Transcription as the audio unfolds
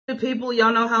People,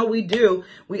 y'all know how we do.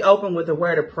 We open with a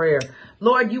word of prayer.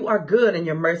 Lord, you are good and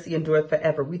your mercy endureth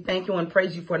forever. We thank you and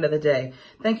praise you for another day.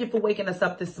 Thank you for waking us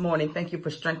up this morning. Thank you for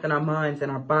strengthening our minds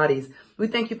and our bodies. We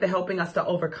thank you for helping us to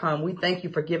overcome. We thank you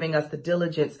for giving us the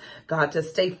diligence, God, to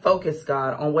stay focused,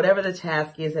 God, on whatever the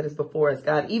task is that is before us,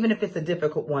 God, even if it's a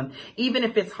difficult one, even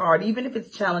if it's hard, even if it's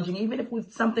challenging, even if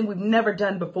it's something we've never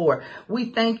done before.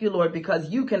 We thank you, Lord, because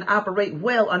you can operate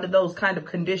well under those kind of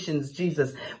conditions,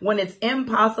 Jesus. When it's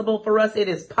impossible for us, it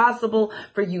is possible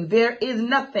for you. There is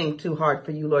nothing too hard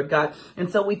for you, Lord God.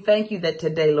 And so we thank you that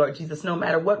today, Lord Jesus, no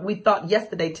matter what we thought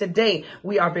yesterday, today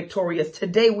we are victorious.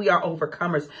 Today we are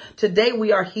overcomers. Today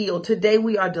we are healed. Today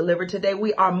we are delivered. Today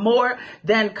we are more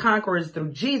than conquerors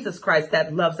through Jesus Christ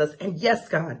that loves us. And yes,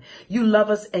 God, you love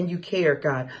us and you care,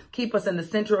 God. Keep us in the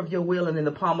center of your will and in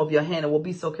the palm of your hand. And we'll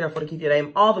be so careful to give your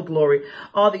name all the glory,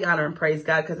 all the honor and praise,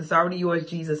 God, because it's already yours,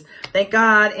 Jesus. Thank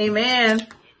God. Amen.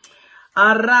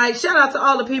 All right. Shout out to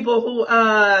all the people who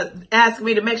asked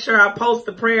me to make sure I post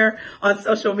the prayer on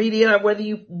social media, whether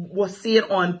you will see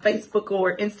it on Facebook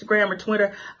or Instagram or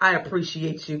Twitter. I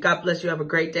appreciate you. God bless you. Have a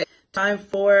great day. Time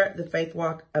for the faith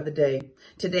walk of the day.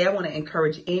 Today, I want to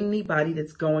encourage anybody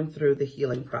that's going through the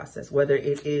healing process, whether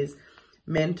it is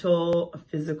mental,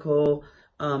 physical,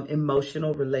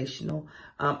 emotional, relational.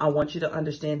 I want you to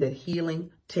understand that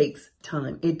healing takes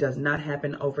time. It does not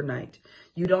happen overnight.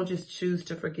 You don't just choose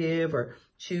to forgive or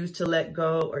choose to let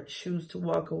go or choose to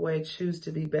walk away, choose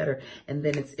to be better, and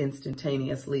then it's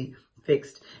instantaneously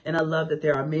fixed. And I love that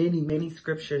there are many, many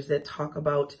scriptures that talk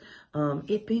about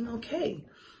it being okay.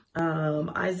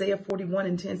 Isaiah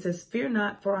 41:10 says, "Fear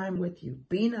not, for I am with you.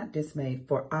 Be not dismayed,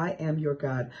 for I am your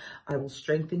God. I will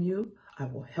strengthen you. I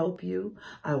will help you.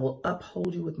 I will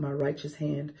uphold you with my righteous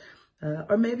hand."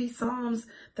 Or maybe Psalms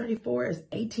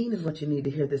 34:18 is what you need to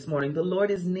hear this morning. "The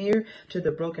Lord is near to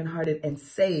the brokenhearted and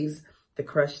saves the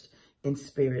crushed in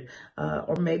spirit."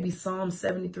 Or maybe Psalm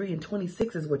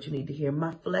 73:26 is what you need to hear.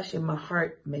 "My flesh and my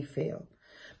heart may fail,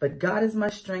 but God is my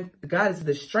strength. God is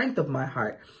the strength of my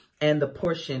heart and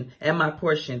my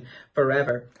portion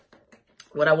forever."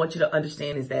 What I want you to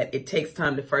understand is that it takes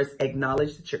time to first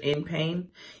acknowledge that you're in pain.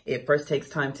 It first takes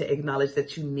time to acknowledge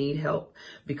that you need help,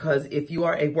 because if you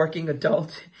are a working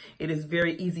adult, it is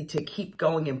very easy to keep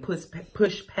going and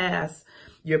push past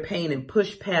your pain and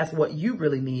push past what you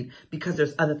really need, because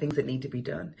there's other things that need to be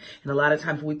done. And a lot of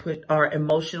times we put our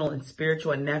emotional and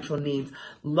spiritual and natural needs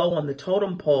low on the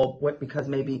totem pole, because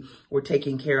maybe we're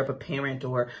taking care of a parent,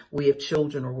 or we have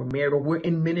children, or we're married, or we're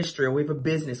in ministry, or we have a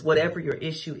business, whatever your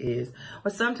issue is. Or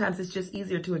sometimes it's just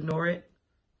easier to ignore it.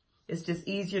 It's just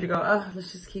easier to go, oh,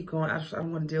 let's just keep going. I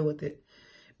don't want to deal with it.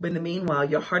 But in the meanwhile,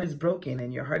 your heart is broken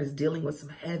and your heart is dealing with some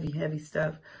heavy, heavy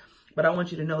stuff. But I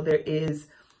want you to know there's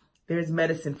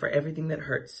medicine for everything that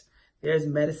hurts. There's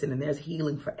medicine and there's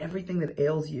healing for everything that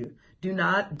ails you. Do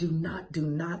not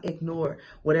ignore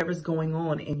whatever's going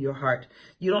on in your heart.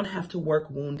 You don't have to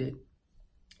work wounded.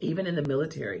 Even in the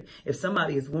military, if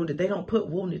somebody is wounded, they don't put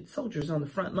wounded soldiers on the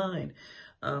front line.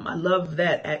 I love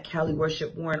that at Cali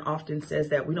Worship, Warren often says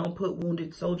that we don't put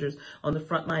wounded soldiers on the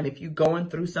front line. If you're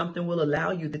going through something, we'll allow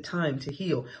you the time to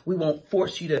heal. We won't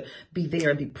force you to be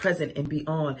there and be present and be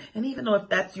on. And even though if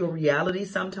that's your reality,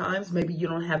 sometimes maybe you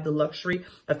don't have the luxury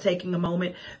of taking a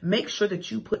moment, make sure that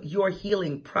you put your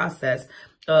healing process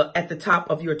at the top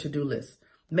of your to-do list.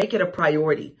 Make it a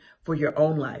priority for your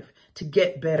own life to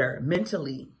get better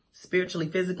mentally, spiritually,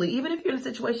 physically. Even if you're in a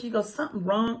situation, you go, something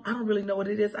wrong, I don't really know what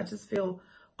it is, I just feel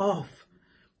off.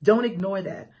 Don't ignore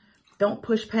that. Don't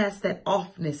push past that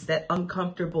offness, that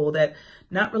uncomfortable, that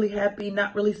not really happy,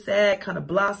 not really sad, kind of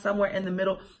blah, somewhere in the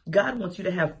middle. God wants you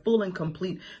to have full and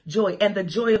complete joy. And the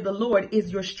joy of the Lord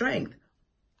is your strength.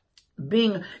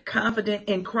 Being confident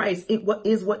in Christ, it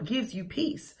is what gives you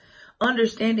peace.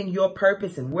 Understanding your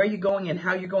purpose and where you're going and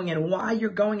how you're going and why you're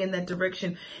going in that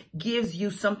direction gives you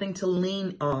something to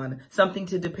lean on, something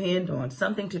to depend on,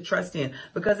 something to trust in.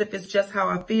 Because if it's just how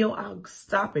I feel, I'll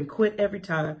stop and quit every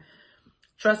time.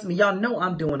 Trust me, y'all know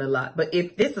I'm doing a lot. But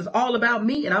if this is all about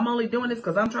me and I'm only doing this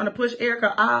because I'm trying to push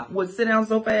Erica, I would sit down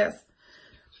so fast.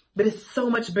 But it's so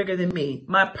much bigger than me.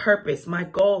 My purpose, my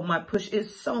goal, my push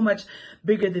is so much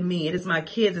bigger than me. It is my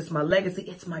kids, it's my legacy,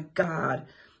 it's my God,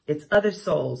 it's other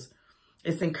souls.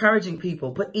 It's encouraging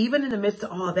people. But even in the midst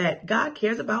of all that, God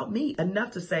cares about me enough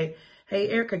to say, hey,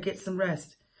 Erica, get some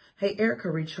rest. Hey,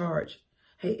 Erica, recharge.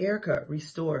 Hey, Erica,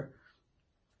 restore.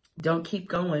 Don't keep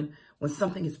going when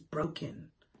something is broken.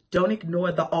 Don't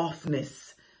ignore the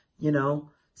offness,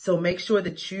 So make sure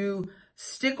that you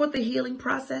stick with the healing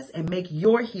process and make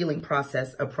your healing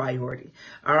process a priority.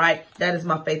 All right. That is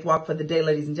my faith walk for the day,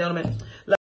 ladies and gentlemen.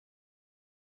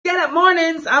 God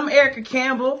mornings. I'm Erica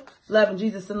Campbell, loving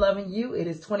Jesus and loving you. It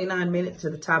is 29 minutes to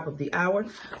the top of the hour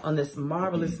on this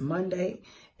marvelous Monday,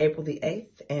 April the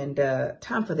 8th, and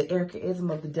time for the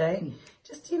Ericaism of the day.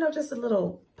 Just, just a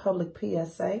little public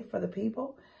PSA for the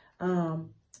people.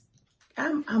 I'm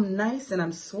nice and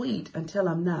I'm sweet until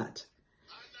I'm not.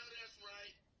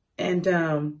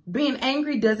 And being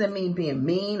angry doesn't mean being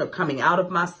mean or coming out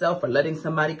of myself or letting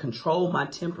somebody control my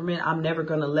temperament. I'm never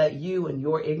going to let you and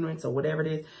your ignorance or whatever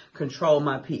it is control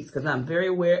my peace, because I'm very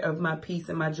aware of my peace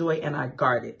and my joy, and I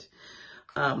guard it.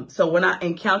 So when I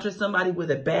encounter somebody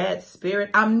with a bad spirit,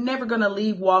 I'm never going to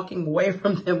leave walking away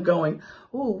from them going,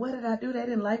 "Oh, what did I do? They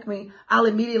didn't like me." I'll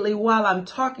immediately, while I'm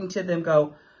talking to them,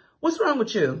 go, "What's wrong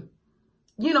with you?"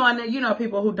 I know,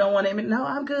 people who don't want to admit, "No,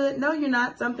 I'm good." "No, you're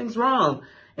not. Something's wrong."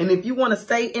 And if you want to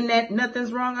stay in that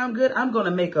nothing's wrong, I'm good, I'm going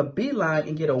to make a beeline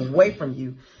and get away from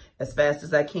you as fast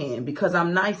as I can, because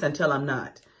I'm nice until I'm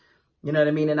not. You know what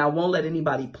I mean? And I won't let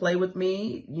anybody play with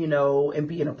me, and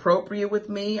be inappropriate with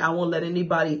me. I won't let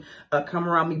anybody come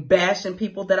around me bashing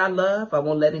people that I love. I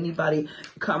won't let anybody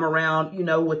come around,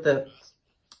 with the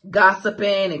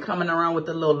gossiping and coming around with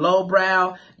the little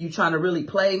lowbrow. You trying to really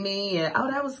play me, and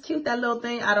oh, that was cute, that little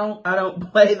thing. I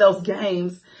don't play those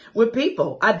games with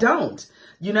people. I don't.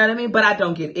 You know what I mean? But I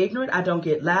don't get ignorant. I don't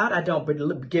get loud. I don't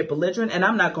get belligerent. And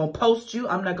I'm not going to post you.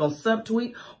 I'm not going to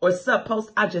subtweet or subpost.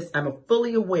 I'm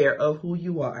fully aware of who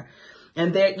you are.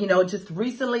 And that, just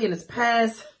recently in this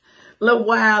past little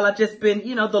while, I've just been,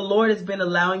 the Lord has been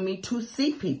allowing me to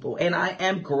see people, and I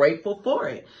am grateful for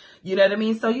it. You know what I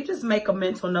mean? So you just make a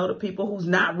mental note of people who's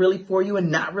not really for you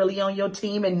and not really on your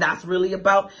team and not really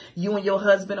about you and your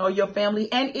husband or your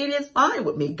family. And it is fine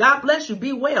with me. God bless you.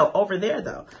 Be well over there,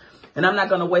 though. And I'm not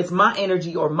going to waste my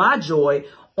energy or my joy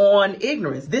on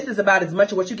ignorance. This is about as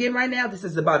much of what you're getting right now. This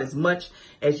is about as much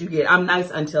as you get. I'm nice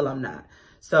until I'm not.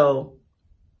 So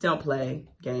don't play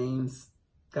games.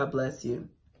 God bless you.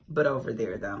 But over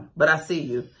there, though. But I see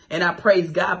you. And I praise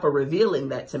God for revealing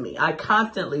that to me. I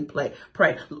constantly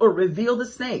pray, Lord, reveal the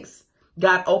snakes.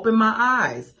 God, open my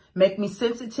eyes. Make me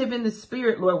sensitive in the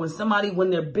spirit, Lord, when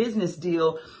their business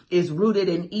deal is rooted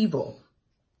in evil.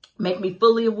 Make me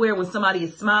fully aware when somebody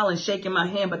is smiling, shaking my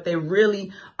hand, but they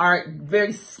really are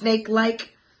very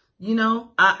snake-like.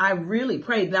 I really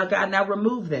pray. Now, God, now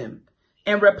remove them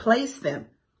and replace them.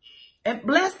 And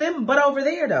bless them, but over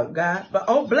there, though, God. But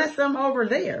bless them over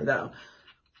there, though.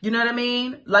 You know what I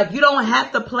mean? Like, you don't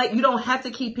have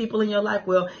to keep people in your life.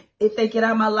 Well, if they get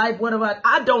out of my life, what about?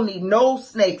 I don't need no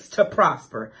snakes to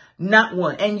prosper. Not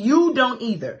one. And you don't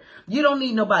either. You don't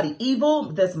need nobody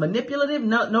evil that's manipulative.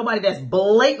 Nobody that's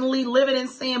blatantly living in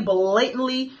sin,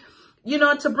 blatantly,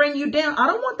 to bring you down. I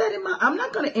don't want that I'm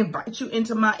not going to invite you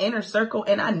into my inner circle,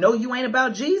 and I know you ain't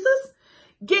about Jesus.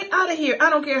 Get out of here. I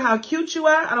don't care how cute you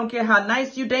are. I don't care how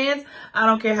nice you dance. I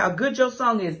don't care how good your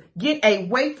song is. Get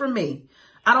away from me.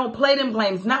 I don't play them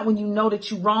games. Not when you know that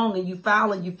you wrong and you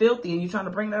foul and you filthy and you trying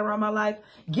to bring that around my life.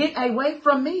 Get away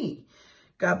from me.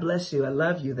 God bless you. I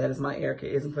love you. That is my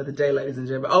Ericaism for the day, ladies and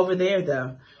gentlemen. Over there,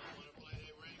 though,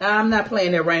 I'm not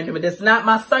playing that random. It's not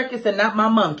my circus and not my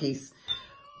monkeys.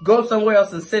 Go somewhere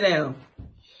else and sit down.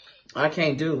 I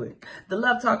can't do it. The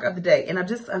love talk of the day. And I'm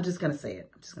just going to say it.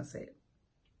 I'm just going to say it.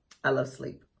 I love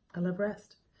sleep. I love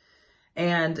rest.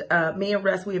 And me and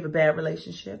rest, we have a bad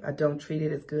relationship. I don't treat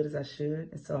it as good as I should.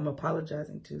 And so I'm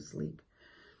apologizing to sleep.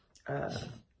 I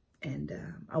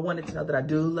wanted to know that I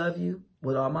do love you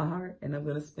with all my heart. And I'm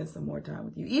going to spend some more time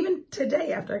with you. Even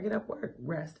today, after I get up work,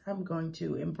 rest. I'm going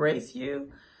to embrace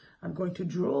you. I'm going to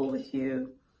drool with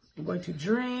you. I'm going to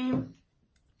dream.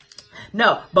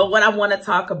 No, but what I want to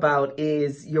talk about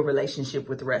is your relationship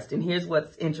with rest. And here's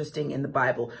what's interesting in the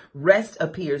Bible. Rest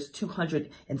appears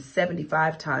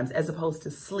 275 times as opposed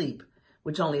to sleep,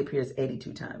 which only appears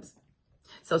 82 times.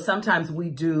 So sometimes we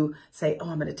do say, oh,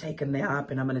 I'm going to take a nap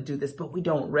and I'm going to do this, but we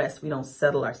don't rest. We don't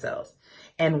settle ourselves.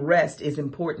 And rest is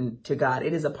important to God.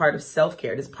 It is a part of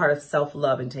self-care. It is part of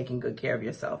self-love and taking good care of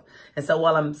yourself. And so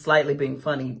while I'm slightly being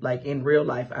funny, like in real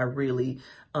life, I really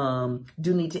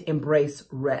do need to embrace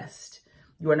rest.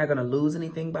 You are not going to lose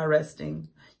anything by resting.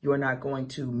 You are not going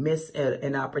to miss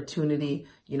an opportunity.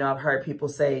 I've heard people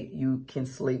say you can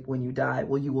sleep when you die.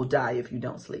 Well, you will die if you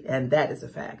don't sleep. And that is a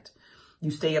fact. You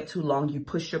stay up too long. You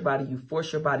push your body. You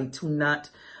force your body to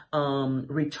not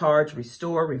recharge,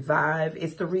 restore, revive.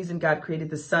 It's the reason God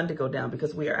created the sun to go down,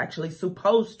 because we are actually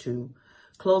supposed to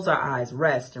close our eyes,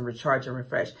 rest, and recharge and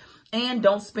refresh. And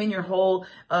don't spend your whole,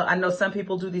 I know some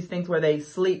people do these things where they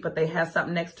sleep, but they have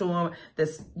something next to them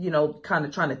that's, kind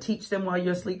of trying to teach them while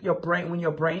you're asleep. When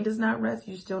your brain does not rest,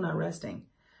 you're still not resting.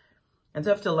 And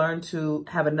so you have to learn to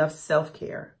have enough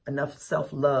self-care, enough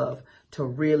self-love to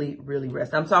really, really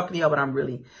rest. I'm talking to y'all, but I'm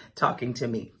really talking to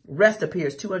me. Rest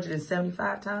appears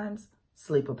 275 times.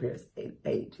 Sleep appears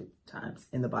 8 times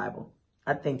in the Bible.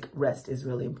 I think rest is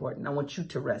really important. I want you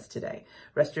to rest today.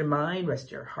 Rest your mind,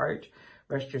 rest your heart,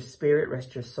 rest your spirit,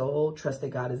 rest your soul. Trust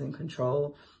that God is in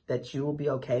control, that you will be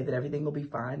okay, that everything will be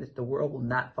fine, that the world will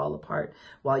not fall apart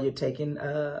while you're taking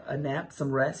a nap,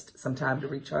 some rest, some time to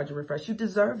recharge and refresh. You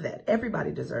deserve that.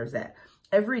 Everybody deserves that.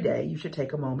 Every day you should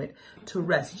take a moment to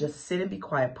rest. Just sit and be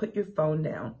quiet. Put your phone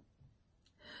down.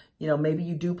 You know, maybe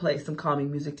you do play some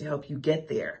calming music to help you get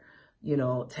there. You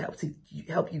know, to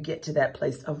help you get to that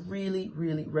place of really,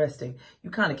 really resting.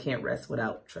 You kind of can't rest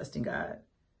without trusting God.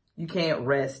 You can't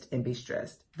rest and be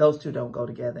stressed. Those two don't go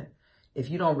together.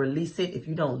 If you don't release it, if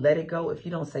you don't let it go, if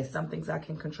you don't say some things I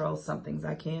can control, some things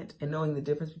I can't, and knowing the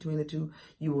difference between the two,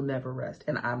 you will never rest.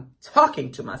 And I'm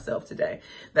talking to myself today.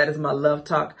 That is my love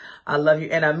talk. I love you,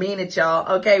 and I mean it, y'all.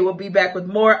 Okay, we'll be back with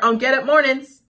more on Get Up Mornings.